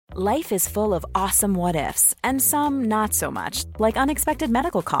Life is full of awesome what-ifs, and some not so much, like unexpected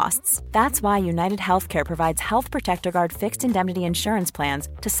medical costs. That's why United Healthcare provides Health Protector Guard fixed indemnity insurance plans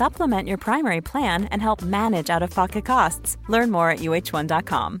to supplement your primary plan and help manage out-of-pocket costs. Learn more at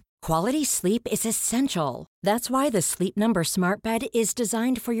uh1.com. Quality sleep is essential. That's why the Sleep Number Smart Bed is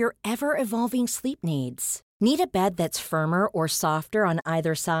designed for your ever-evolving sleep needs. Need a bed that's firmer or softer on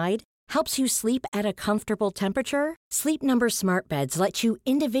either side? Helps you sleep at a comfortable temperature? Sleep Number Smart Beds let you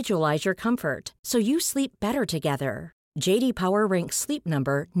individualize your comfort, so you sleep better together. J.D. Power ranks Sleep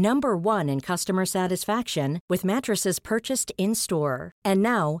Number number 1 in customer satisfaction with mattresses purchased in-store. And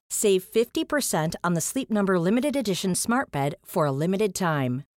now, save 50% on the Sleep Number Limited Edition Smart Bed for a limited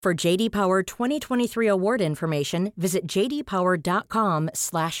time. For J.D. Power 2023 award information, visit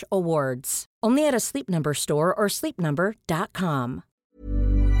jdpower.com/awards. Only at a Sleep Number store or sleepnumber.com.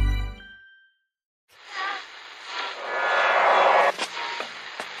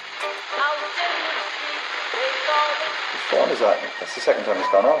 What is that? That's the second time it's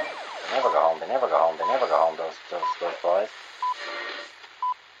gone off. They never go home, those boys.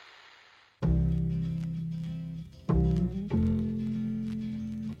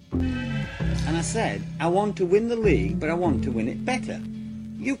 And I said, I want to win the league, but I want to win it better.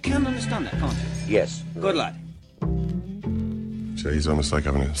 You can understand that, can't you? Yes. Good lad. So he's almost like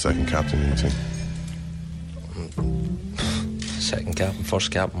having a second captain in the team. Second captain,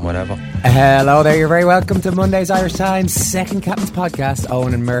 first captain, whatever. Hello there, you're very welcome to Monday's Irish Times Second Captain's Podcast.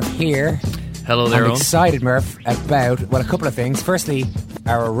 Owen and Murph here. Hello there, I'm Owen. excited, Murph, about, well, a couple of things. Firstly,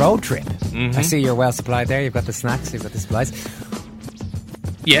 our road trip. Mm-hmm. I see you're well supplied there. You've got the snacks, you've got the supplies.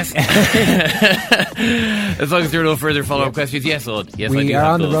 Yes. As long as there are no further follow-up questions, yes, Owen. Yes, We I do are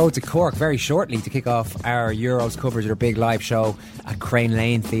have on the those. road to Cork very shortly to kick off our Euros coverage, our big live show at Crane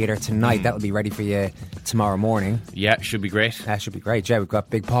Lane Theatre tonight. That will be ready for you tomorrow morning. Yeah, should be great. That should be great. Yeah, we've got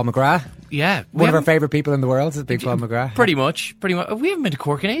Big Paul McGrath. Yeah. One of our favourite people in the world is Big Paul McGrath. Pretty much. We haven't been to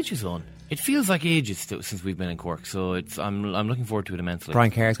Cork in ages, Owen. It feels like ages since we've been in Cork, so I'm looking forward to it immensely.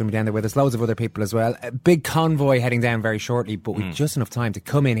 Brian Kerr's going to be down there with us, loads of other people as well. A big convoy heading down very shortly, but we've just enough time to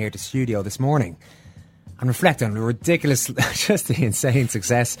come in here to studio this morning and reflect on the ridiculous, just the insane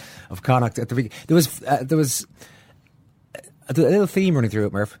success of Connacht at the beginning. There was a little theme running through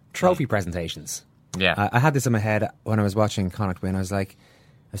it, Murph. Trophy presentations. Yeah. I had this in my head when I was watching Connacht win. I was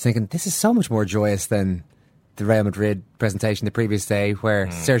thinking, this is so much more joyous than the Real Madrid presentation the previous day, where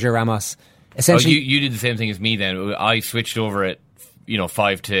Sergio Ramos essentially... you did the same thing as me then. I switched over at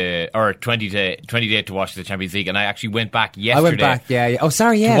 20 to 8 to watch the Champions League, and I actually went back yesterday. I went back, yeah. Oh,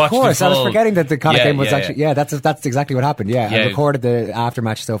 sorry, yeah, of course. I was forgetting that the Connacht game was actually... Yeah, that's exactly what happened, yeah. I recorded the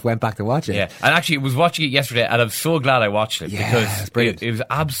aftermatch stuff, went back to watch it. Yeah, and actually I was watching it yesterday, and I'm so glad I watched it, because it was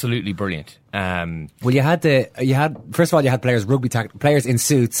absolutely brilliant. Well, first of all, you had players in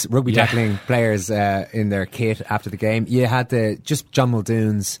suits, rugby tackling players in their kit after the game. You had just John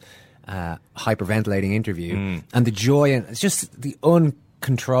Muldoon's hyperventilating interview, and the joy, and it's just the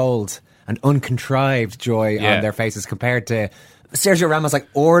uncontrolled and uncontrived joy on their faces compared to Sergio Ramos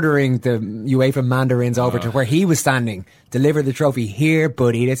ordering the UEFA mandarins over to where he was standing. Deliver the trophy here,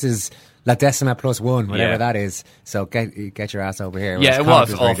 buddy. This is La Decima +1, whatever that is. So get your ass over here. Yeah, it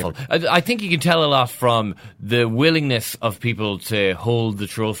was awful. I think you can tell a lot from the willingness of people to hold the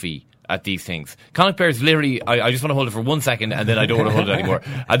trophy at these things. Connacht players literally, I just want to hold it for 1 second and then I don't want to hold it anymore.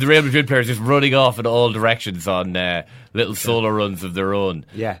 And the Real Madrid players just running off in all directions on little solo runs of their own.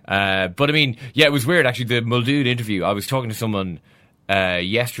 Yeah. But I mean, it was weird actually, the Muldoon interview. I was talking to someone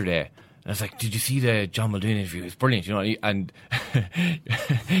yesterday, and I was like, did you see the John Muldoon interview? It's brilliant, and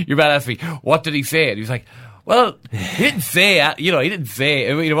your man asked me, what did he say? And he was like, well, he didn't say, I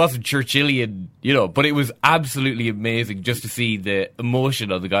mean, it wasn't Churchillian, but it was absolutely amazing just to see the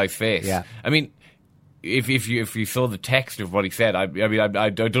emotion on the guy's face. Yeah. I mean, if you saw the text of what he said, I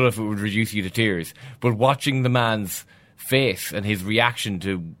don't know if it would reduce you to tears, but watching the man's face and his reaction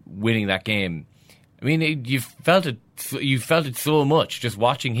to winning that game, I mean, you felt it so much just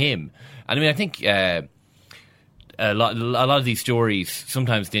watching him. And I mean, I think a lot of these stories,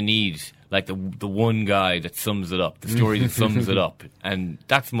 sometimes they need the one guy that sums it up, the story that sums it up, and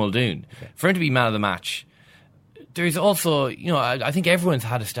that's Muldoon. For him to be man of the match, there's also, I think everyone's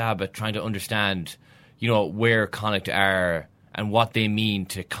had a stab at trying to understand, where Connacht are and what they mean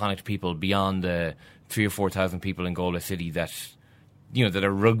to Connacht people beyond the 3,000 or 4,000 people in Galway City that that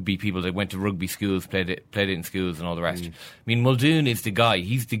are rugby people that went to rugby schools, played it in schools and all the rest. I mean, Muldoon is the guy.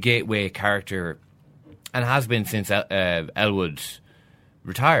 He's the gateway character and has been since Elwood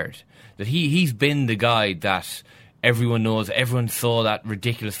retired. That he's been the guy that everyone knows. Everyone saw that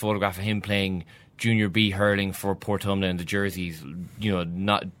ridiculous photograph of him playing Junior B hurling for Portumna and the jerseys,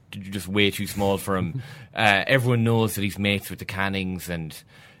 not just way too small for him. Everyone knows that he's mates with the Cannings, and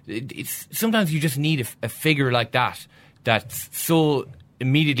it's sometimes you just need a figure like that that's so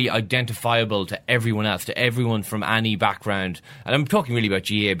immediately identifiable to everyone else, to everyone from any background. And I'm talking really about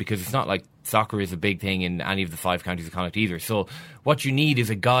GA, because it's not like soccer is a big thing in any of the 5 counties of Connacht either. So what you need is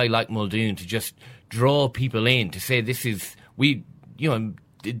a guy like Muldoon to just draw people in, to say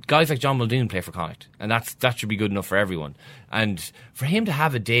guys like John Muldoon play for Connacht, and that should be good enough for everyone. And for him to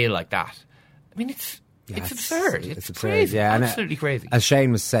have a day like that, I mean, it's absurd. It's absurd. Crazy. Yeah, absolutely crazy. As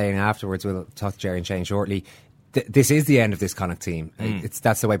Shane was saying afterwards, we'll talk to Jerry and Shane shortly, this is the end of this Connacht team.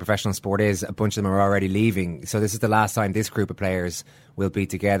 That's the way professional sport is. A bunch of them are already leaving. So this is the last time this group of players will be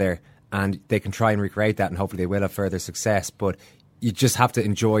together, and they can try and recreate that, and hopefully they will have further success. But you just have to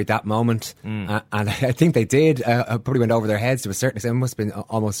enjoy that moment. And I think they did. Probably went over their heads to a certain extent. It must have been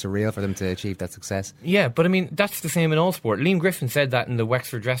almost surreal for them to achieve that success. Yeah, but I mean, that's the same in all sport. Liam Griffin said that in the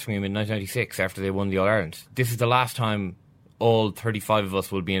Wexford dressing room in 1996 after they won the All-Ireland. This is the last time all 35 of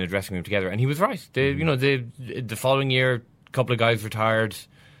us will be in a dressing room together. And he was right. The following year, a couple of guys retired.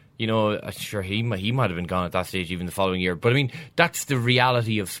 Sure, he might have been gone at that stage even the following year. But I mean, that's the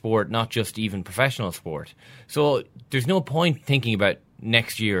reality of sport, not just even professional sport. So there's no point thinking about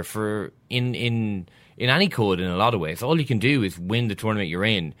next year for in any code in a lot of ways. All you can do is win the tournament you're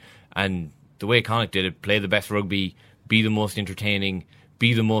in. And the way Connacht did it, play the best rugby, be the most entertaining,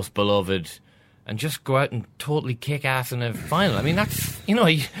 be the most beloved, and just go out and totally kick ass in a final. I mean, that's,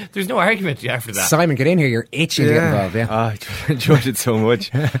 there's no argument after that. Simon, get in here. You're itching to get involved. Yeah. I enjoyed it so much.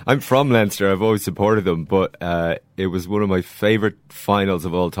 I'm from Leinster. I've always supported them, but it was one of my favourite finals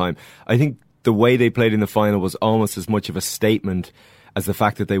of all time. I think the way they played in the final was almost as much of a statement as the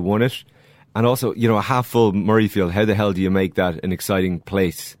fact that they won it. And also, a half-full Murrayfield, how the hell do you make that an exciting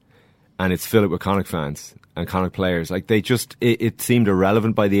place? And it's filled with Connacht fans and Connacht players. Like, they just, it seemed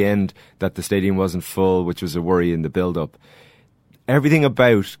irrelevant by the end that the stadium wasn't full, which was a worry in the build-up. Everything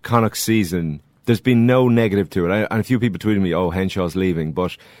about Connacht's season, there's been no negative to it. And a few people tweeted me, Henshaw's leaving,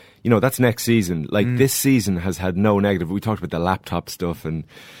 but that's next season. Like, this season has had no negative. We talked about the laptop stuff and,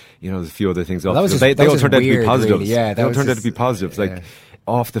 there's a few other things. Well, they all turned out to be positives. Really. Yeah, they all turned out to be positives. Like,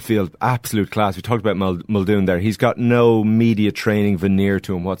 off the field, absolute class. We talked about Muldoon there. He's got no media training veneer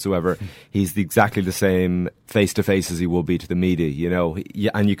to him whatsoever. He's exactly the same face-to-face as he will be to the media,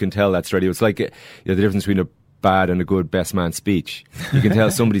 and you can tell that's ready. It's like the difference between a bad and a good best man speech. You can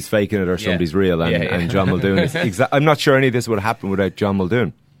tell somebody's faking it or somebody's real, and John Muldoon is I'm not sure any of this would happen without John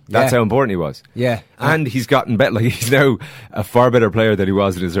Muldoon. That's how important he was. Yeah. And he's gotten better. Like, he's now a far better player than he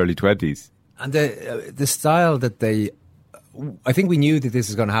was in his early 20s. And the style that I think we knew that this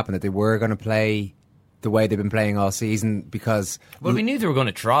was going to happen, that they were going to play the way they've been playing all season, because... Well, we knew they were going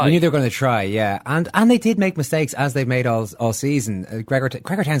to try. We knew they were going to try, yeah. And they did make mistakes, as they've made all season. Gregor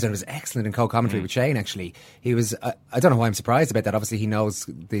Townsend was excellent in co-commentary with Shane, actually. He was... I don't know why I'm surprised about that. Obviously, he knows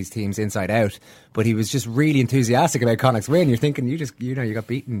these teams inside out. But he was just really enthusiastic about Connacht's win. You're thinking, you got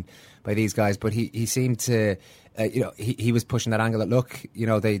beaten by these guys. But he seemed to... he was pushing that angle that, look,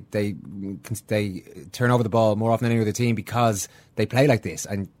 they turn over the ball more often than any other team because they play like this,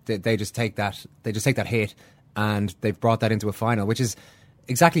 and they just take that hit, and they've brought that into a final, which is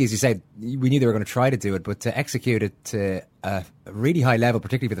exactly as you said. We knew they were going to try to do it, but to execute it to a really high level,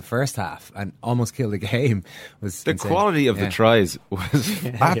 particularly for the first half, and almost kill the game, was the insane. Quality of the tries was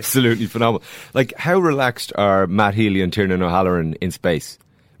absolutely phenomenal. Like, how relaxed are Matt Healy and Tiernan O'Halloran in space?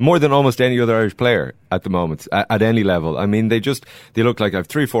 More than almost any other Irish player at the moment, at any level. I mean, they look like I have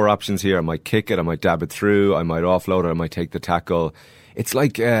 3-4 options here. I might kick it, I might dab it through, I might offload it, I might take the tackle. It's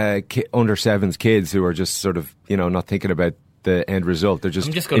like under sevens kids who are just sort of, not thinking about the end result. They're just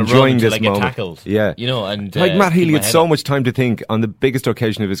enjoying this moment. Get tackled. Yeah, and like Matt Healy had so much time to think on the biggest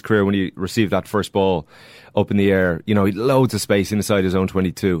occasion of his career when he received that first ball up in the air. He had loads of space inside his own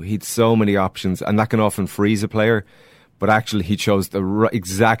 22. He'd so many options, and that can often freeze a player. But actually, he chose the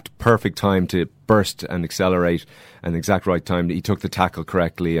exact perfect time to burst and accelerate, and the exact right time. He took the tackle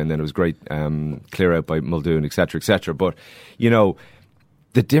correctly, and then it was great clear out by Muldoon, etc., etc. But,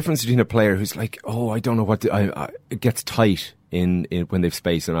 the difference between a player who's like, I don't know what it gets tight in when they've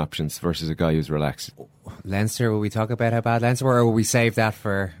space and options versus a guy who's relaxed. Leinster, will we talk about how bad Leinster were, or will we save that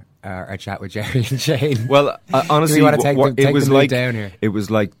for our chat with Jerry and Shane? Well, honestly, it was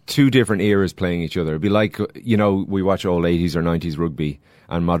like two different eras playing each other. It'd be like, we watch old 80s or 90s rugby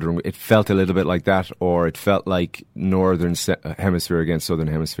and modern. It felt a little bit like that, or it felt like Northern Hemisphere against Southern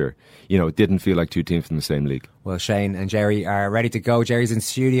Hemisphere. It didn't feel like two teams from the same league. Well, Shane and Jerry are ready to go. Jerry's in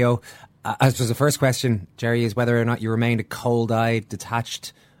studio. As was the first question, Jerry, is whether or not you remained a cold-eyed,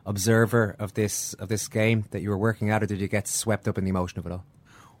 detached observer of this game that you were working at, or did you get swept up in the emotion of it all?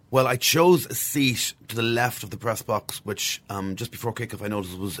 Well, I chose a seat to the left of the press box, which just before kick-off I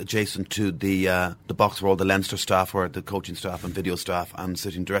noticed was adjacent to the box where all the Leinster staff were, the coaching staff and video staff, and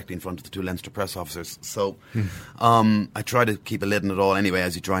sitting directly in front of the two Leinster press officers. So I try to keep a lid on it all anyway,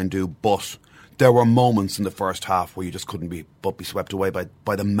 as you try and do, but there were moments in the first half where you just couldn't be swept away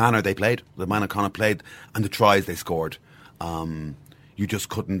by the manner they played, the manner Connacht played, and the tries they scored. You just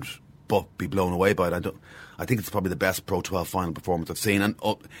couldn't but be blown away by it. I think it's probably the best Pro 12 final performance I've seen, and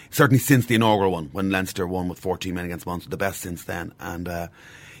certainly since the inaugural one, when Leinster won with 14 men against Munster, the best since then. And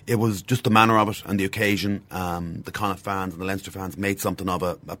it was just the manner of it and the occasion. The Connacht fans and the Leinster fans made something of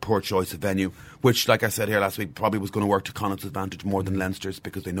a poor choice of venue, which, like I said here last week, probably was going to work to Connacht's advantage more than Leinster's,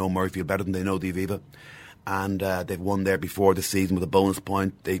 because they know Murrayfield better than they know the Aviva. And they've won there before this season with a bonus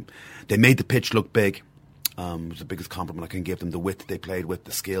point. They made the pitch look big. It was the biggest compliment I can give them. The width they played with,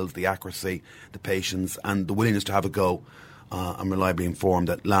 the skills, the accuracy, the patience, and the willingness to have a go. I'm reliably informed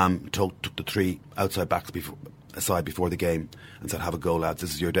that Lamb took the three outside backs aside before the game and said, "Have a go, lads,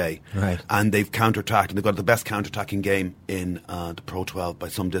 this is your day." Right. And they've counter-attacked, and they've got the best counter-attacking game in the Pro 12 by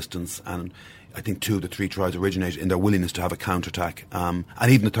some distance. And I think 2 of the 3 tries originated in their willingness to have a counter-attack. And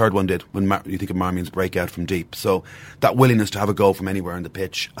even the third one did, when you think of Marmion's breakout from deep. So that willingness to have a go from anywhere in the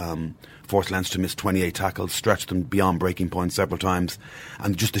pitch forced Leinster to miss 28 tackles, stretched them beyond breaking point several times.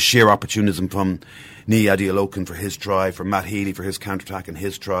 And just the sheer opportunism from Ní Adéochán for his try, for Matt Healy for his counter-attack and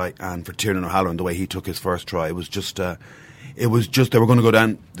his try, and for Tiernan O'Halloran the way he took his first try. It was just they were going to go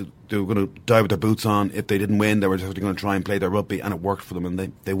down, they were going to die with their boots on. If they didn't win, they were just going to try and play their rugby, and it worked for them,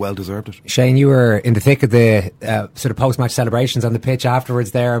 and they well deserved it. Shane, you were in the thick of the sort of post-match celebrations on the pitch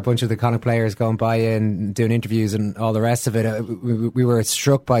afterwards there, a bunch of the Connacht players going by and doing interviews and all the rest of it. We were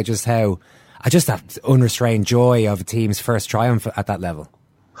struck by just that unrestrained joy of a team's first triumph at that level.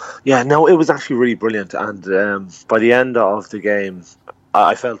 Yeah, no, it was actually really brilliant, and by the end of the game,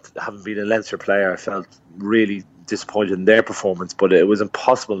 I felt, having been a Leinster player, I felt really disappointed in their performance, but it was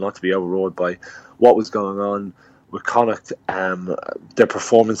impossible not to be overawed by what was going on with Connacht, their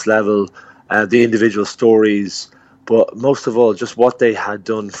performance level, the individual stories, but most of all, just what they had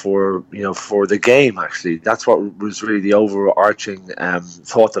done for the game. Actually, that's what was really the overarching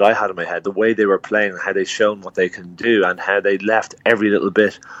thought that I had in my head. The way they were playing, how they shown what they can do, and how they left every little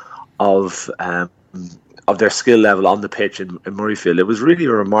bit of their skill level on the pitch in Murrayfield. It was really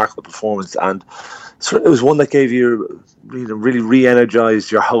a remarkable performance, and it was one that gave you, really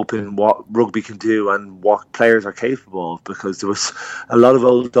re-energised your hope in what rugby can do and what players are capable of, because there was a lot of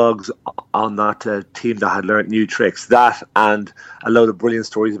old dogs on that team that had learnt new tricks. That, and a load of brilliant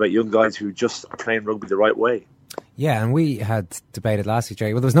stories about young guys who just are playing rugby the right way. Yeah, and we had debated last week,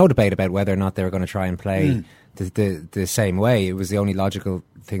 Jerry. Well, there was no debate about whether or not they were going to try and play the same way. It was the only logical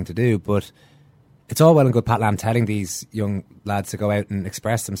thing to do, but it's all well and good Pat Lam telling these young lads to go out and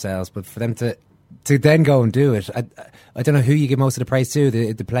express themselves, but for them to then go and do it, I don't know who you give most of the praise to.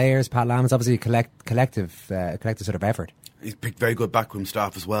 The players, Pat Lam, is obviously a collective sort of effort. He's picked very good backroom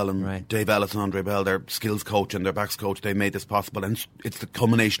staff as well, and right. Dave Ellis and Andre Bell, their skills coach and their backs coach, they made this possible, and it's the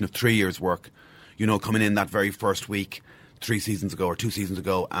culmination of 3 years' work. Coming in that very first week 3 seasons ago or 2 seasons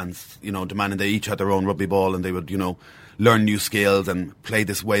ago, and demanding they each had their own rugby ball, and they would learn new skills and play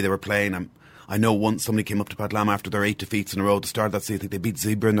this way they were playing. And I know once somebody came up to Pat Lam after their 8 defeats in a row at the start of that season. I think they beat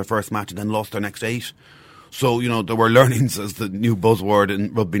Zebra in their first match and then lost their next 8. So, there were learnings, as the new buzzword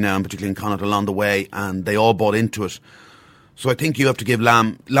in rugby now, and particularly in Connacht, along the way, and they all bought into it. So I think you have to give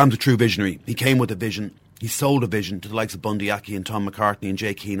Lam's a true visionary. He came with a vision. He sold a vision to the likes of Bundy Aki and Tom McCartney and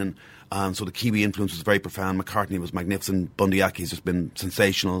Jay Keenan. So the Kiwi influence was very profound. McCartney was magnificent. Bundy Aki's just been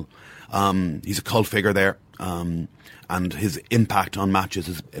sensational. He's a cult figure there. And his impact on matches,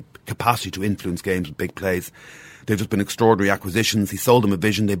 his capacity to influence games with big plays. They've just been extraordinary acquisitions. He sold them a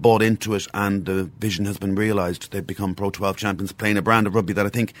vision, they bought into it, and the vision has been realised. They've become Pro 12 champions, playing a brand of rugby that I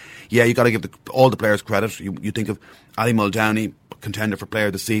think, you got to give all the players credit. You think of Ali Muldoon, contender for player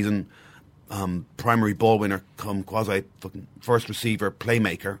of the season, primary ball winner, come quasi first receiver,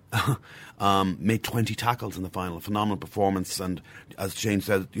 playmaker, made 20 tackles in the final. A phenomenal performance. And as Shane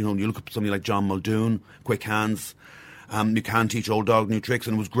said, you look at somebody like John Muldoon, quick hands. You can teach old dog new tricks,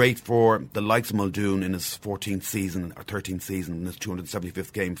 and it was great for the likes of Muldoon in his 14th season or 13th season, in his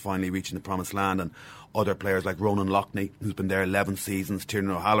 275th game, finally reaching the promised land, and other players like Ronan Loughney, who's been there 11 seasons,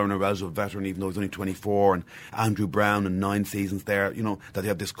 Tiernan O'Halloran, a relative veteran, even though he's only 24, and Andrew Brown, in 9 seasons there. That they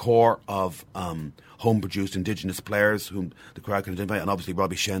have this core of home-produced indigenous players whom the crowd can identify, and obviously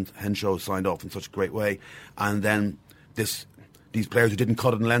Robbie Henshaw signed off in such a great way, and then this these players who didn't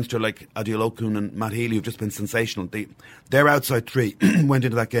cut it in Leinster, like Adil Okun and Matt Healy, who've just been sensational. Their outside three went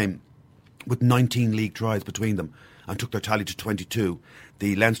into that game with 19 league tries between them and took their tally to 22.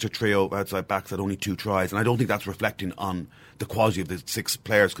 The Leinster trio of outside backs had only 2 tries, and I don't think that's reflecting on the quality of the 6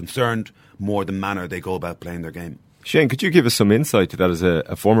 players concerned, more the manner they go about playing their game. Shane, could you give us some insight to that as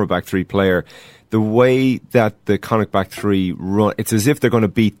a former back three player? The way that the Connacht back three run, it's as if they're going to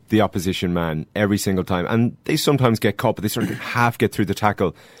beat the opposition man every single time. And they sometimes get caught, but they sort of half get through the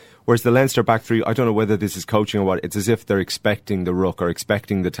tackle. Whereas the Leinster back three, I don't know whether this is coaching or what, it's as if they're expecting the ruck or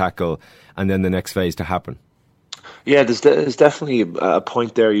expecting the tackle and then the next phase to happen. Yeah, there's definitely a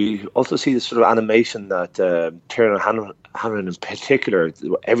point there. You also see this sort of animation that Tiernan Hanrahan in particular,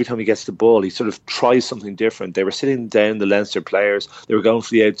 every time he gets the ball, he sort of tries something different. They were sitting down, the Leinster players, they were going for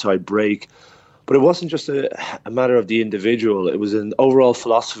the outside break. But it wasn't just a matter of the individual. It was an overall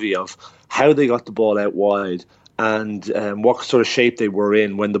philosophy of how they got the ball out wide and what sort of shape they were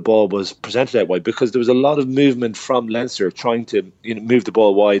in when the ball was presented out wide. Because there was a lot of movement from Leinster trying to move the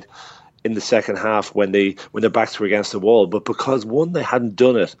ball wide in the second half when their backs were against the wall. But because, one, they hadn't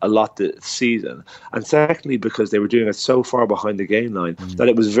done it a lot this season, and secondly, because they were doing it so far behind the game line that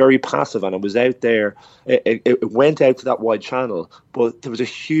it was very passive and it was out there. It went out to that wide channel, but there was a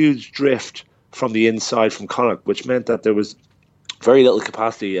huge drift from the inside from Connacht, which meant that there was very little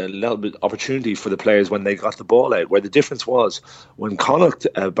capacity and a little bit opportunity for the players when they got the ball out. Where the difference was when Connacht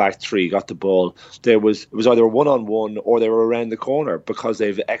back three got the ball, it was either a one-on-one or they were around the corner because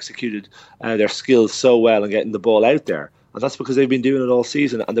they've executed their skills so well in getting the ball out there. And that's because they've been doing it all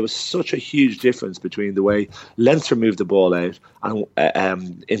season. And there was such a huge difference between the way Leinster moved the ball out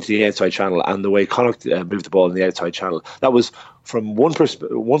and into the outside channel and the way Connacht moved the ball in the outside channel. That was, from one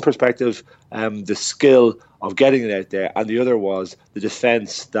perspective, the skill of getting it out there, and the other was the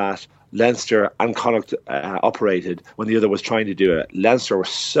defence that Leinster and Connacht operated when the other was trying to do it. Leinster were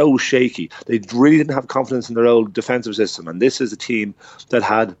so shaky. They really didn't have confidence in their own defensive system. And this is a team that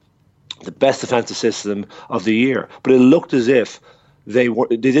had the best defensive system of the year. But it looked as if they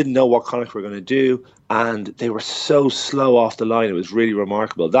didn't know what Connacht were going to do, and they were so slow off the line. It was really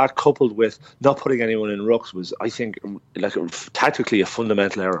remarkable. That, coupled with not putting anyone in rucks, was, I think, tactically a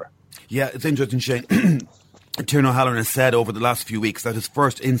fundamental error. Yeah, it's interesting, Shane. Tiernan O'Halloran has said over the last few weeks that his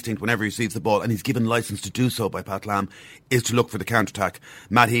first instinct whenever he receives the ball, and he's given licence to do so by Pat Lam, is to look for the counter-attack.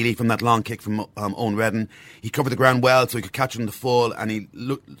 Matt Healy, from that long kick from Owen Redden, he covered the ground well so he could catch it in the full, and he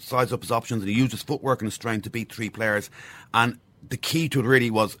sized up his options and he used his footwork and his strength to beat 3 players. And the key to it really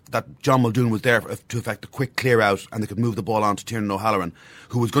was that John Muldoon was there to effect a quick clear out, and they could move the ball on to Tiernan O'Halloran,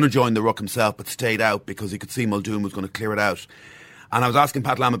 who was going to join the ruck himself but stayed out because he could see Muldoon was going to clear it out. And I was asking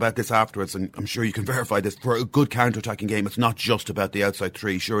Pat Lam about this afterwards, and I'm sure you can verify this. For a good counter-attacking game, it's not just about the outside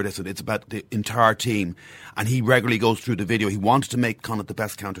three. Sure it isn't. It's about the entire team. And he regularly goes through the video. He wanted to make Connacht the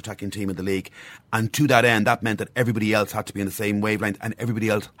best counter-attacking team in the league. And to that end, that meant that everybody else had to be in the same wavelength and everybody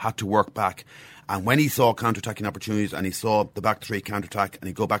else had to work back. And when he saw counter-attacking opportunities and he saw the back three counter-attack, and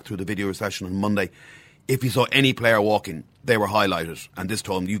he'd go back through the video session on Monday, if you saw any player walking, they were highlighted. And this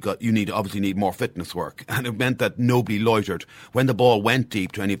told him you obviously need more fitness work. And it meant that nobody loitered. When the ball went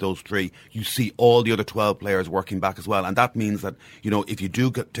deep to any of those 3, you see all the other 12 players working back as well. And that means that, if you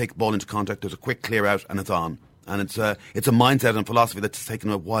do take the ball into contact, there's a quick clear out and it's on. And it's a mindset and philosophy that's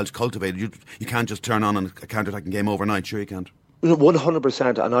taken a while to cultivate. You can't just turn on a counter-attacking game overnight. Sure you can't.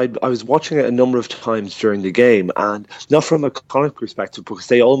 100%, and I was watching it a number of times during the game, and not from a Connacht perspective, because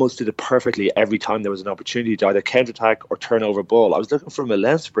they almost did it perfectly every time there was an opportunity to either counter-attack or turn over ball. I was looking from a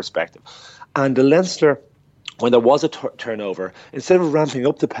Leinster perspective, and the Leinster, when there was a turnover, instead of ramping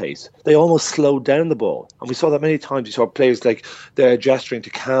up the pace, they almost slowed down the ball. And we saw that many times. You saw players like they're gesturing to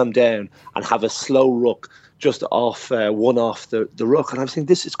calm down and have a slow ruck just off the ruck, and I'm saying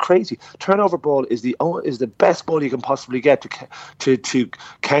this is crazy. Turnover ball is the best ball you can possibly get to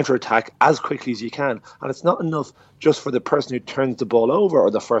counter attack as quickly as you can, and it's not enough just for the person who turns the ball over or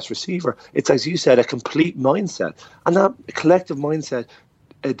the first receiver. It's, as you said, a complete mindset, and that collective mindset.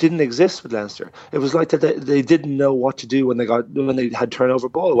 It didn't exist with Leinster. It was like that they didn't know what to do when they had turnover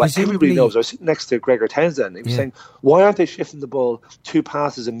ball. Well, everybody knows. I was sitting next to Gregor Townsend. He was saying, "Why aren't they shifting the ball 2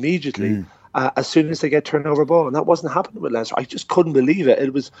 passes immediately as soon as they get turnover ball?" And that wasn't happening with Leinster. I just couldn't believe it.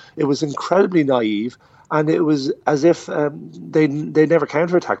 It was incredibly naive, and it was as if they never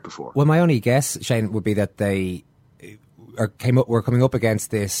counterattacked before. Well, my only guess, Shane, would be that they were coming up against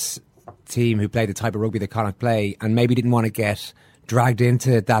this team who played the type of rugby that Connacht play, and maybe didn't want to get dragged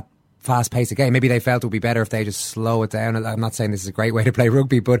into that fast-paced game. Maybe they felt it would be better if they just slow it down. I'm not saying this is a great way to play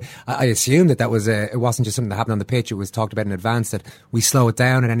rugby, but I assume that was it wasn't just something that happened on the pitch. It was talked about in advance that we slow it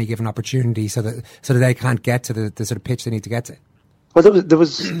down at any given opportunity so that they can't get to the sort of pitch they need to get to. Well, there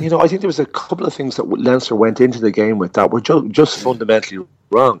was, I think there was a couple of things that Leinster went into the game with that were just fundamentally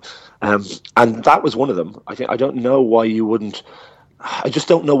wrong, and that was one of them. I don't know why you wouldn't. I just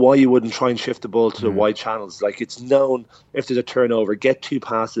don't know why you wouldn't try and shift the ball to the wide channels. Like, it's known, if there's a turnover, get 2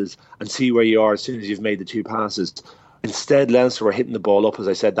 passes and see where you are as soon as you've made the 2 passes. Instead, Leinster were hitting the ball up, as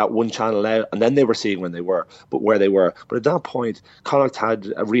I said, that one channel out, and then they were seeing where they were. But at that point, Connacht had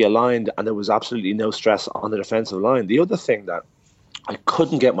realigned, and there was absolutely no stress on the defensive line. The other thing that I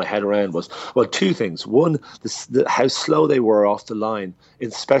couldn't get my head around was, well, 2 things. One, how slow they were off the line,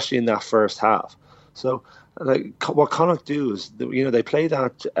 especially in that first half. So, what Connacht do is, they play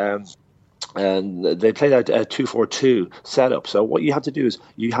that. And they play that 2-4-2 setup. So what you have to do is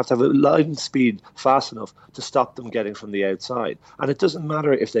you have to have a line speed fast enough to stop them getting from the outside. And it doesn't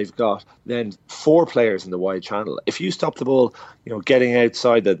matter if they've got then 4 players in the wide channel. If you stop the ball, getting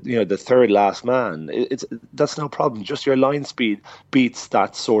outside the third last man, that's no problem. Just your line speed beats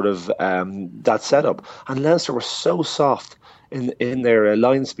that sort of that setup. And Leinster were so soft in their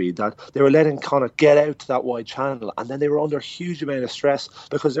line speed that they were letting Connacht get out to that wide channel, and then they were under a huge amount of stress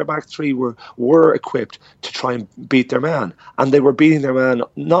because their back 3 were equipped to try and beat their man, and they were beating their man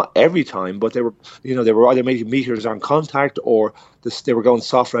not every time, but they were either making meters on contact, or they were going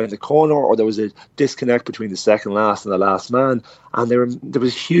soft around the corner, or there was a disconnect between the second last and the last man, and there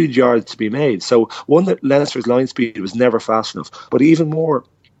was huge yards to be made. So one, that Leinster's line speed was never fast enough, but even more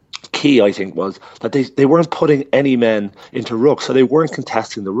key, I think, was that they weren't putting any men into ruck, so they weren't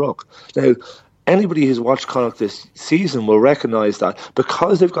contesting the ruck. Now, anybody who's watched Connacht this season will recognise that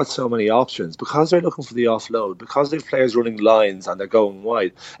because they've got so many options, because they're looking for the offload, because they've players running lines and they're going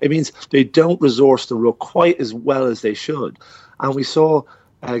wide, it means they don't resource the ruck quite as well as they should. And we saw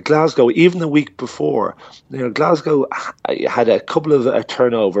Glasgow, even the week before, Glasgow had a couple of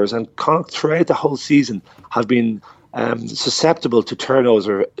turnovers, and Connacht throughout the whole season have been susceptible to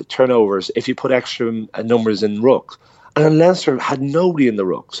turnovers if you put extra numbers in ruck. And Leinster had nobody in the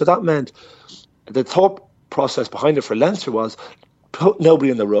ruck. So that meant the thought process behind it for Leinster was put nobody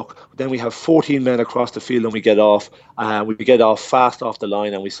in the ruck, then we have 14 men across the field and we get off fast off the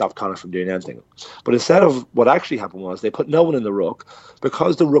line and we stop Connacht from doing anything. But instead of what actually happened was they put no one in the ruck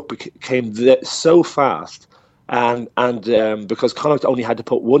because the ruck became so fast and because Connacht only had to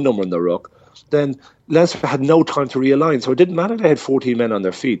put 1 number in the ruck, then Leinster had no time to realign. So it didn't matter they had 14 men on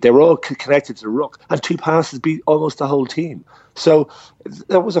their feet. They were all connected to the ruck, and 2 passes beat almost the whole team. So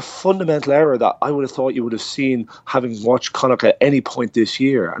that was a fundamental error that I would have thought you would have seen having watched Connacht at any point this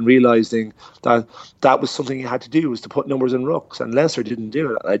year, and realising that that was something you had to do, was to put numbers in rucks, and Leinster didn't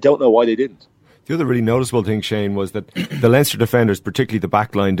do it. And I don't know why they didn't. The other really noticeable thing, Shane, was that the Leinster defenders, particularly the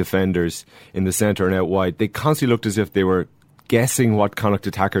backline defenders in the centre and out wide, they constantly looked as if they were guessing what Connacht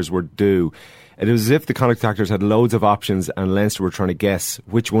attackers would do. It was as if the Connacht attackers had loads of options and Leinster were trying to guess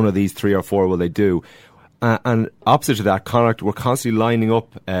which one of these 3 or 4 will they do. And opposite to that, Connacht were constantly lining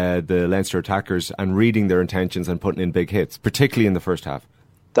up the Leinster attackers and reading their intentions and putting in big hits, particularly in the first half.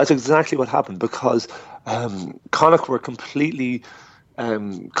 That's exactly what happened, because Connacht were completely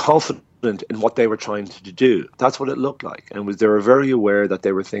confident in what they were trying to do. That's what it looked like. And they were very aware that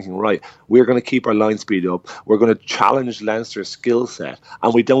they were thinking, right, we're going to keep our line speed up, we're going to challenge Leinster's skill set,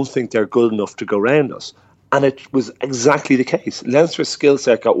 and we don't think they're good enough to go round us. And it was exactly the case. Leinster's skill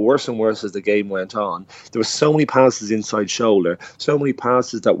set got worse and worse as the game went on. There were so many passes inside shoulder, so many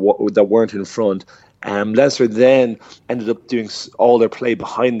passes that weren't in front. Leinster then ended up doing all their play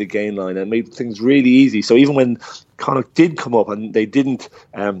behind the gain line and made things really easy. So even when Connacht did come up and they didn't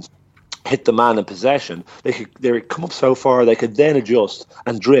hit the man in possession, they could come up so far they could then adjust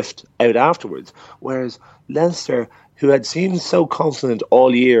and drift out afterwards. Whereas Leinster, who had seemed so confident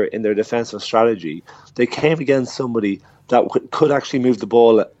all year in their defensive strategy, they came against somebody that could actually move the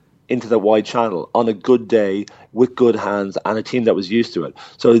ball into the wide channel on a good day with good hands, and a team that was used to it.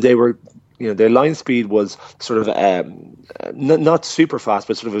 So they were, their line speed was sort of not super fast,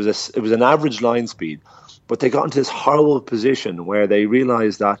 but sort of it was an average line speed. But they got into this horrible position where they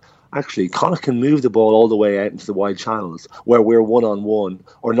realised that actually Connacht can move the ball all the way out into the wide channels where we're one-on-one,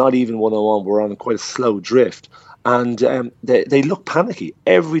 or not even one-on-one, we're on quite a slow drift. And they looked panicky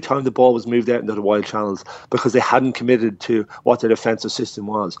every time the ball was moved out into the wide channels, because they hadn't committed to what their defensive system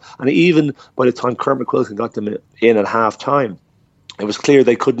was. And even by the time Kurt McQuilkin got them in at half time, it was clear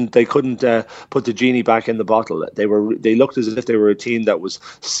they couldn't put the genie back in the bottle. They looked as if they were a team that was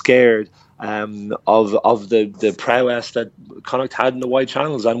scared of the prowess that Connacht had in the wide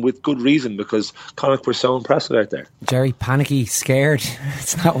channels, and with good reason, because Connacht were so impressive out there. Jerry, panicky, scared.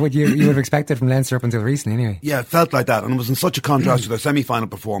 It's not what you would have expected from Leinster up until recently, anyway. Yeah, it felt like that, and it was in such a contrast to their semi-final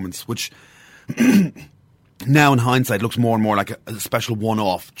performance, which now in hindsight looks more and more like a special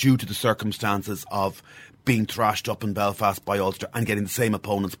one-off due to the circumstances of being thrashed up in Belfast by Ulster and getting the same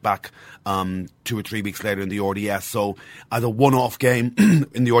opponents back 2 or 3 weeks later in the RDS. So as a one-off game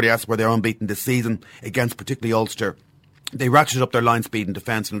in the RDS where they're unbeaten this season against particularly Ulster, they ratcheted up their line speed in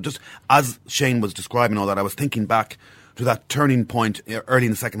defence. And just as Shane was describing all that, I was thinking back to that turning point early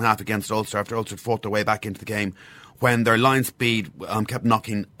in the second half against Ulster after Ulster fought their way back into the game, when their line speed kept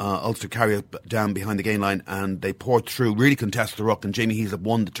knocking Ulster Carrier down behind the gain line, and they poured through, really contested the ruck, and Jamie Heaslip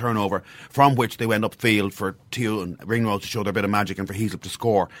won the turnover, from which they went upfield for Teal and Ringrose to show their bit of magic and for Heaslip to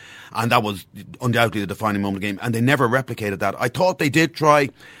score. And that was undoubtedly the defining moment of the game, and they never replicated that. I thought they did try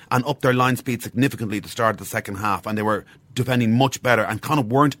and up their line speed significantly at the start of the second half, and they were defending much better and kind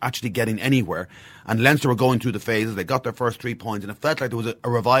of weren't actually getting anywhere. And Leinster were going through the phases. They got their first 3 points, and it felt like there was a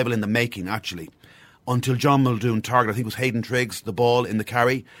revival in the making, actually, until John Muldoon targeted, I think it was Hayden Triggs, the ball in the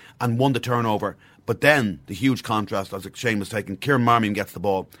carry and won the turnover. But then the huge contrast, as Shane was taking, Kieran Marmion gets the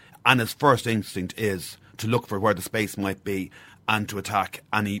ball and his first instinct is to look for where the space might be and to attack,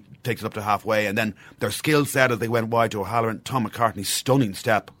 and he takes it up to halfway. And then their skill set as they went wide to O'Halloran, Tom McCartney's stunning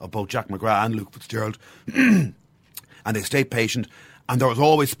step of both Jack McGrath and Luke Fitzgerald and they stayed patient. And there was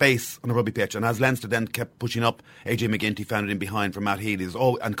always space on the rugby pitch. And as Leinster then kept pushing up, AJ McGinty found it in behind for Matt Healy.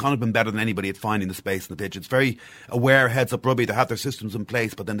 And Connacht been better than anybody at finding the space in the pitch. It's very aware heads-up rugby. They have their systems in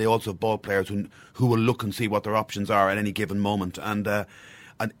place, but then they also have ball players who will look and see what their options are at any given moment. And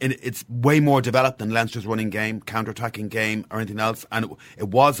it's way more developed than Leinster's running game, counter-attacking game, or anything else. And it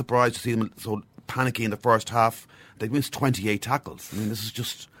was a surprise to see them so panicky in the first half. They missed 28 tackles. I mean, this is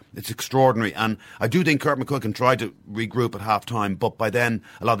just... It's extraordinary, and I do think Kurt McCulkin tried to regroup at half-time, but by then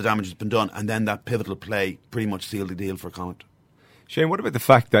a lot of the damage has been done, and then that pivotal play pretty much sealed the deal for Connacht. Shane, what about the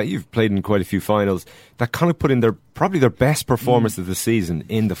fact that you've played in quite a few finals, that Connacht put in probably their best performance of the season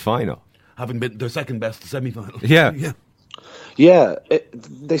in the final? Having been their second best semi-final. Yeah. Yeah,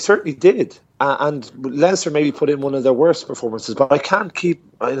 they certainly did. And Leinster maybe put in one of their worst performances, but I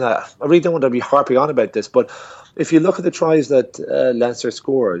really don't want to be harping on about this, but if you look at the tries that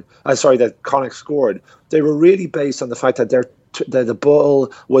that Connacht scored, they were really based on the fact that the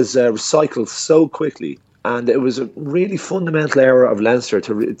ball was recycled so quickly, and it was a really fundamental error of Leinster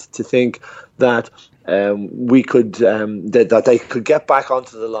to think that that they could get back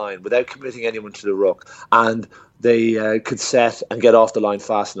onto the line without committing anyone to the ruck, and they could set and get off the line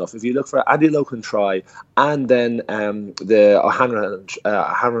fast enough. If you look for Andy Logan try and then the O'Hanlon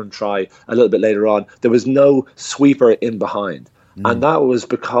try a little bit later on, there was no sweeper in behind. And that was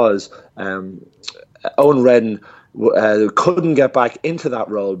because Owen Redden couldn't get back into that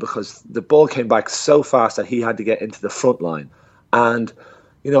role because the ball came back so fast that he had to get into the front line. And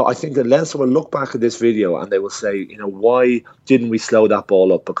I think that Leinster will look back at this video and they will say, why didn't we slow that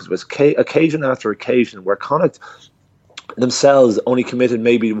ball up? Because it was occasion after occasion where Connacht themselves only committed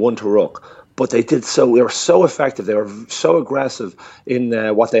maybe one to ruck, but they were so effective, they were so aggressive in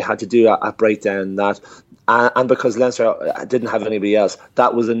what they had to do at breakdown and because Leinster didn't have anybody else,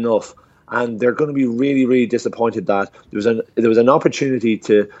 that was enough. And they're going to be really, really disappointed that there was an opportunity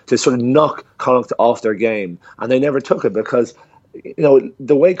to sort of knock Connacht off their game, and they never took it because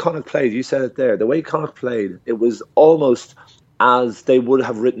the way Connacht played, you said it there, the way Connacht played, it was almost as they would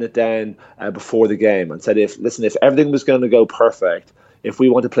have written it down before the game and said, if everything was going to go perfect, if we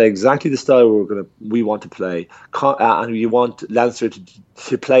want to play exactly the style we want to play, and you want Leinster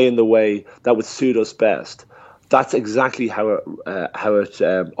to play in the way that would suit us best, that's exactly how it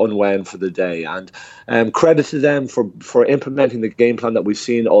unwound for the day. And credit to them for implementing the game plan that we've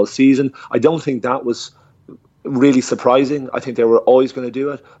seen all season. I don't think that was really surprising. I think they were always going to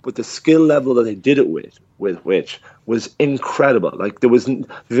do it, but the skill level that they did it with which was incredible. Like, there was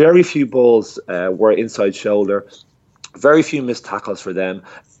very few balls were inside shoulder, very few missed tackles for them.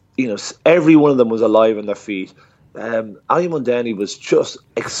 Every one of them was alive on their feet. Ali Mundani was just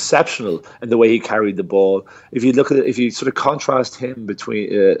exceptional in the way he carried the ball. If you look at it, if you sort of contrast him between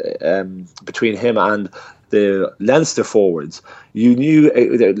him and the Leinster forwards, you knew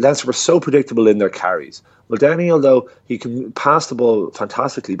Leinster were so predictable in their carries. Muldoon, although he can pass the ball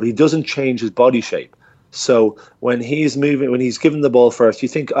fantastically, but he doesn't change his body shape. So when he's given the ball first, you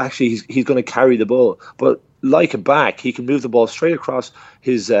think actually he's going to carry the ball. But like a back, he can move the ball straight across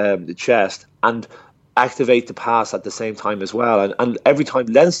his chest and activate the pass at the same time as well. And every time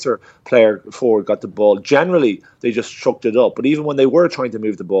Leinster player forward got the ball, generally they just chucked it up. But even when they were trying to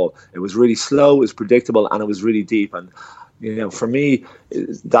move the ball, it was really slow, it was predictable, and it was really deep. And for me,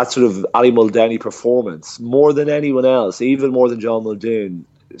 that sort of Ali Muldoon performance, more than anyone else, even more than John Muldoon,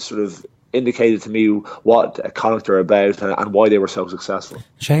 sort of indicated to me what Connacht are about and why they were so successful.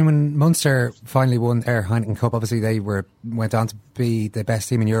 Shane, when Munster finally won their Heineken Cup, obviously they went on to be the best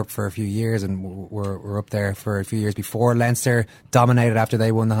team in Europe for a few years and were up there for a few years before. Leinster dominated after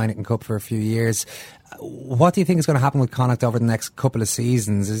they won the Heineken Cup for a few years. What do you think is going to happen with Connacht over the next couple of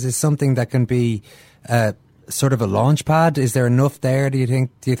seasons? Is this something that can be sort of a launch pad? Is there enough there, do you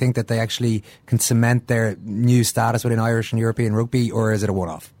think that they actually can cement their new status within Irish and European rugby, or is it a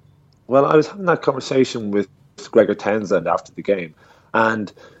one-off? Well, I was having that conversation with Gregor Townsend after the game,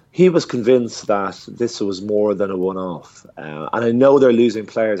 and he was convinced that this was more than a one-off. And I know they're losing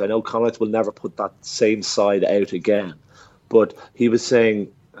players. I know Connacht will never put that same side out again. But he was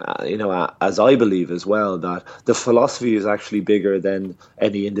saying, as I believe as well, that the philosophy is actually bigger than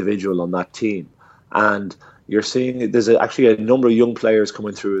any individual on that team. And you're seeing there's actually a number of young players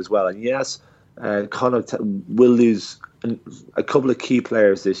coming through as well. And yes, Connacht will lose a couple of key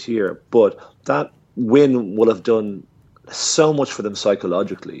players this year, but that win will have done so much for them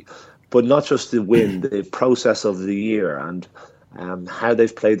psychologically. But not just the win, the process of the year and how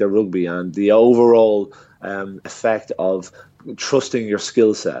they've played their rugby and the overall effect of trusting your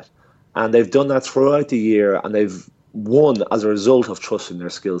skill set. And they've done that throughout the year, and they've won as a result of trusting their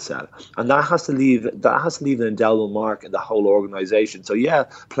skill set. And that has to leave an indelible mark in the whole organisation. So yeah,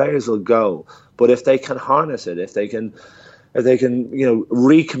 players will go, but if they can harness it, if they can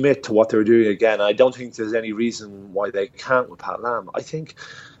recommit to what they're doing again, I don't think there's any reason why they can't with Pat Lam. I think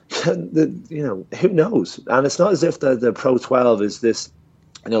who knows? And it's not as if the Pro 12 is this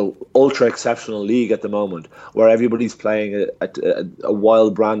ultra exceptional league at the moment where everybody's playing a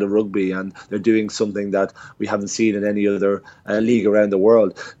wild brand of rugby and they're doing something that we haven't seen in any other league around the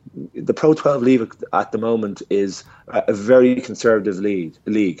world. The Pro 12 league at the moment is a very conservative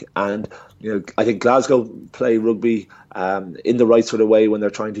league, and I think Glasgow play rugby in the right sort of way when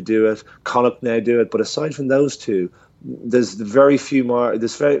they're trying to do it. Connacht now do it, but aside from those two, there's very few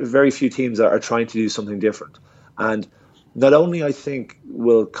teams that are trying to do something different. And not only, I think,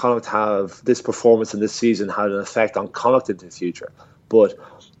 will Connacht have this performance in this season have an effect on Connacht into the future, but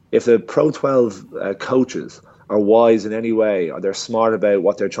if the Pro 12 coaches are wise in any way, or they're smart about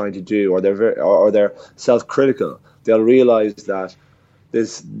what they're trying to do, or they're self-critical, they'll realise that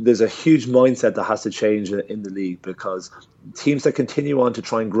there's a huge mindset that has to change in the league, because teams that continue on to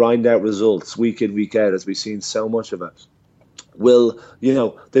try and grind out results week in, week out, as we've seen so much of it,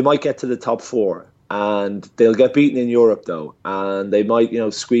 they might get to the top four. And they'll get beaten in Europe, though, and they might,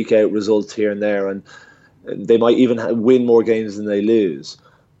 squeak out results here and there, and they might even win more games than they lose.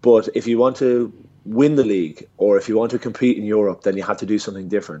 But if you want to win the league, or if you want to compete in Europe, then you have to do something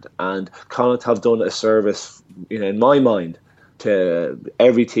different. And Connacht have done a service, in my mind, to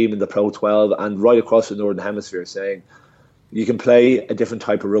every team in the Pro 12 and right across the Northern Hemisphere, saying you can play a different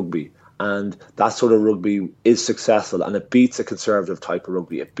type of rugby. And that sort of rugby is successful, and it beats a conservative type of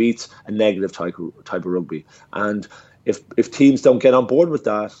rugby. It beats a negative type of rugby. And if teams don't get on board with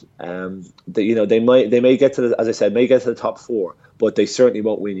that, they may get to the top four, but they certainly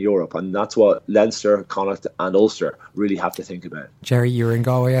won't win Europe. And that's what Leinster, Connacht, and Ulster really have to think about. Jerry, you were in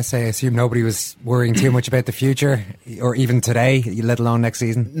Galway. I assume nobody was worrying too much about the future, or even today, let alone next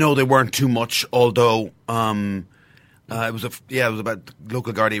season. No, they weren't too much. Although. It was about,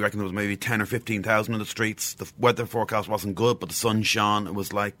 local Gardaí reckon there was maybe 10 or 15,000 in the streets. The weather forecast wasn't good, but the sun shone. It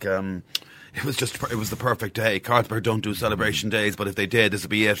was like, it was the perfect day. Carlsberg don't do celebration days, but if they did, this would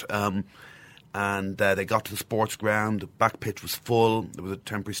be it. And they got to the sports ground. The back pitch was full. There was a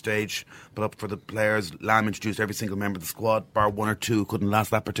temporary stage put up for the players. Lamb introduced every single member of the squad, bar one or two who couldn't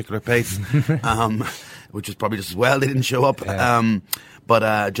last that particular pace, which is probably just as well they didn't show up. Yeah.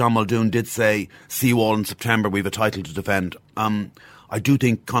 But John Muldoon did say, see you all in September, we have a title to defend. I do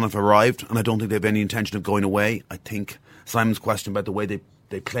think Connacht arrived, and I don't think they have any intention of going away. I think Simon's question about the way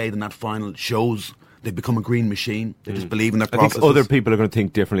they played in that final shows they've become a green machine. They just believe in their processes. I think other people are going to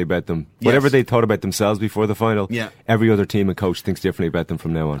think differently about them. Yes. Whatever they thought about themselves before the final, every other team and coach thinks differently about them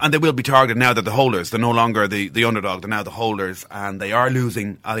from now on. And they will be targeted now. They're the holders. They're no longer the underdog. They're now the holders. And they are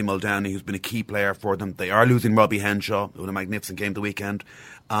losing Ali Muldoon, who's been a key player for them. They are losing Robbie Henshaw, who had a magnificent game the weekend.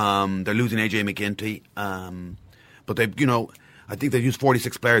 They're losing AJ McGinty. But they've, I think they've used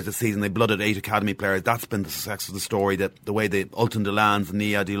 46 players this season. They blooded 8 academy players. That's been the success of the story, that the way the Ultan Delans and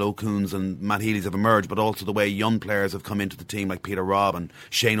Nia Dilokuns and Matt Healy's have emerged, but also the way young players have come into the team, like Peter Robb and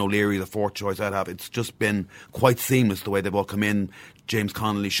Shane O'Leary, the fourth choice I'd have. It's just been quite seamless the way they've all come in. James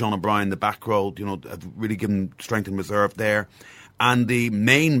Connolly, Sean O'Brien, the back row, have really given strength and reserve there. And the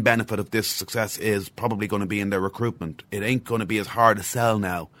main benefit of this success is probably going to be in their recruitment. It ain't going to be as hard to sell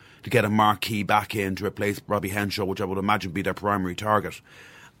now to get a marquee back in to replace Robbie Henshaw, which I would imagine be their primary target.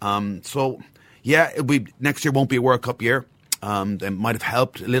 So, yeah, next year won't be a World Cup year. They might have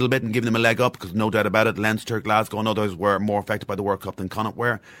helped a little bit and given them a leg up, because no doubt about it, Leinster, Glasgow and others were more affected by the World Cup than Connacht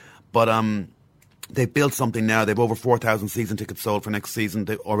were. But they've built something now. They've over 4,000 season tickets sold for next season.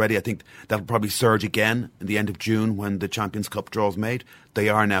 I think that'll probably surge again in the end of June when the Champions Cup draw is made. They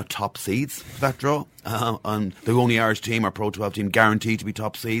are now top seeds for that draw. And the only Irish team or Pro 12 team guaranteed to be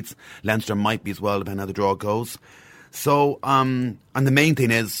top seeds. Leinster might be as well, depending on how the draw goes. So, and the main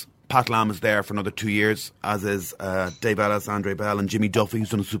thing is, Pat Lam is there for another 2 years, as is Dave Ellis, Andre Bell and Jimmy Duffy, who's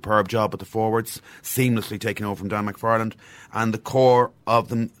done a superb job at the forwards, seamlessly taking over from Dan McFarland. And the core of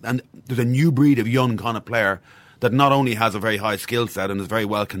them, and there's a new breed of young Connacht player that not only has a very high skill set and is very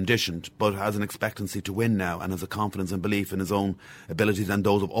well conditioned, but has an expectancy to win now and has a confidence and belief in his own abilities and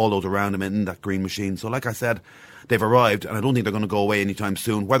those of all those around him in that green machine. So like I said, they've arrived, and I don't think they're going to go away anytime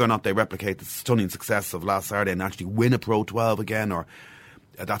soon. Whether or not they replicate the stunning success of last Saturday and actually win a Pro 12 again, or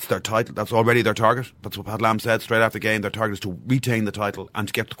that's their title. That's already their target. That's what Pat Lam said straight after the game. Their target is to retain the title and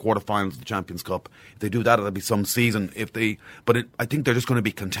to get to the quarterfinals of the Champions Cup. If they do that, it'll be some season. I think they're just going to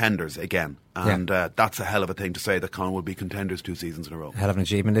be contenders again, and that's a hell of a thing to say, that Connacht will be contenders 2 seasons in a row. Hell of an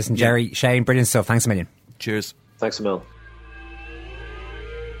achievement. Listen, Jerry, Shane, brilliant stuff. Thanks a million. Cheers. Thanks a million.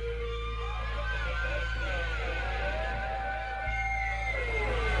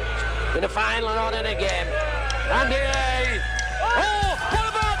 In the final and on in again. Andy! Oh, what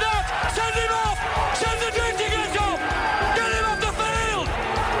about that? Send him off! Send the drifting edge off! Get him off the field!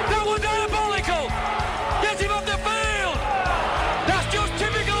 That was diabolical! Get him off the field! That's just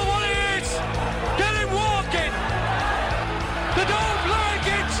typical of what it is! Get him walking! They don't like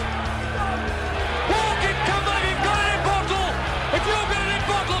it! Walking, Campbell, if you've got it in bottle! If you've got it in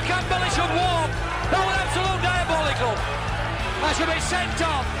bottle, Campbell, he should walk! That was absolute diabolical! That should be sent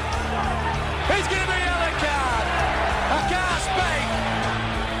off! He's going to be a yellow card! I can't speak.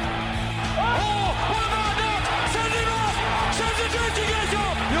 Oh, what about that? Send him off! Send the dredging edge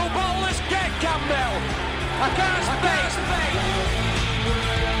off! You bottleless get, Campbell! I can't speak.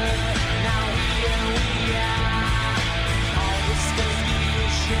 Now here we are. All this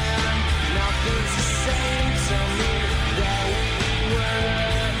confusion. Nothing's the same to me that we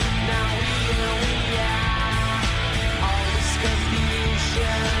were. Now here we are. All this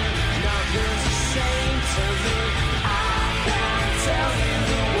confusion. Nothing's the same to me. Tell you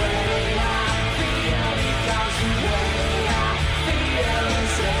the way I feel, because the way I feel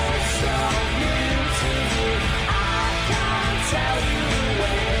is so new to me. I can't tell you the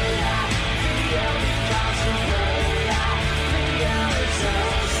way I feel, because the way I feel is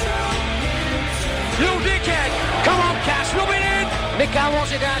so new to me. You dickhead! Come on, Cass, rub it in! Mikael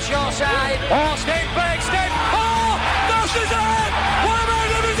wants it down your side. Oh, step back, step. Oh! That's his head! What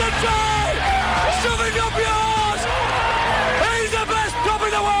about him? He's inside! Shove it up yours! In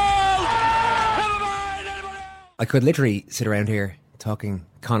the world! Never mind anybody else. I could literally sit around here talking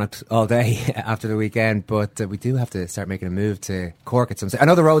Connacht all day after the weekend, but we do have to start making a move to Cork at some stage. I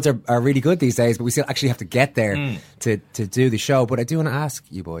know the roads are really good these days, but we still actually have to get there to do the show. But I do want to ask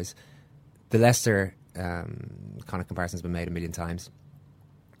you boys, the Leicester Connacht comparison has been made a million times.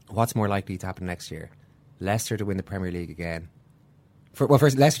 What's more likely to happen next year? Leicester to win the Premier League again?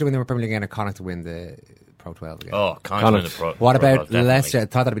 First, Leicester to win the Premier League again, or Connacht to win the Pro 12 again? Oh, Connacht. What about Leicester? I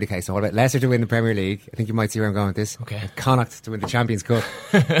thought that would be the case. So what about Leicester to win the Premier League? I think you might see where I'm going with this. Okay. And Connacht to win the Champions Cup.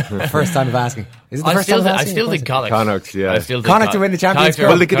 First time of asking. Is it the first time of asking? I still think Connacht. Connacht, yeah. Connacht to win the Champions Cup.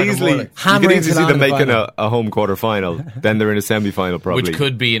 Well, they could easily see them making a home quarter final. Then they're in a semi final, probably. Which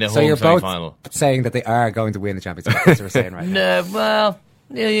could be in a home semi final. So you're both saying that they are going to win the Champions Cup. That's what we're saying right now. No, well...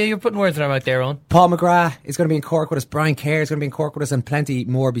 Yeah, you're putting words in our mouth there, Owen. Paul McGrath is going to be in Cork with us. Brian Kerr is going to be in Cork with us, and plenty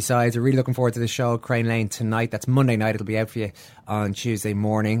more besides. We're really looking forward to the show, Crane Lane, tonight. That's Monday night. It'll be out for you on Tuesday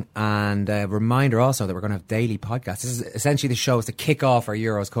morning. And a reminder also that we're going to have daily podcasts. This is essentially the show is to kick off our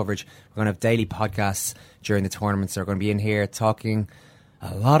Euros coverage. We're going to have daily podcasts during the tournament. So we're going to be in here talking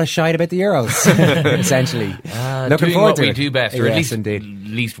a lot of shite about the Euros, essentially. Looking forward to it. We do best, or yes, at indeed.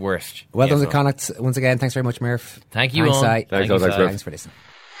 least worst. Well done to Connacht once again. Thanks very much, Murph. Thank you, Thanks, Owen. Thanks for listening.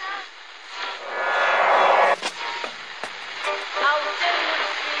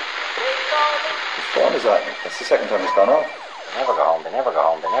 What is that? That's the second time it's gone off. They never go home, they never go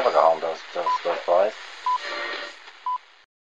home, they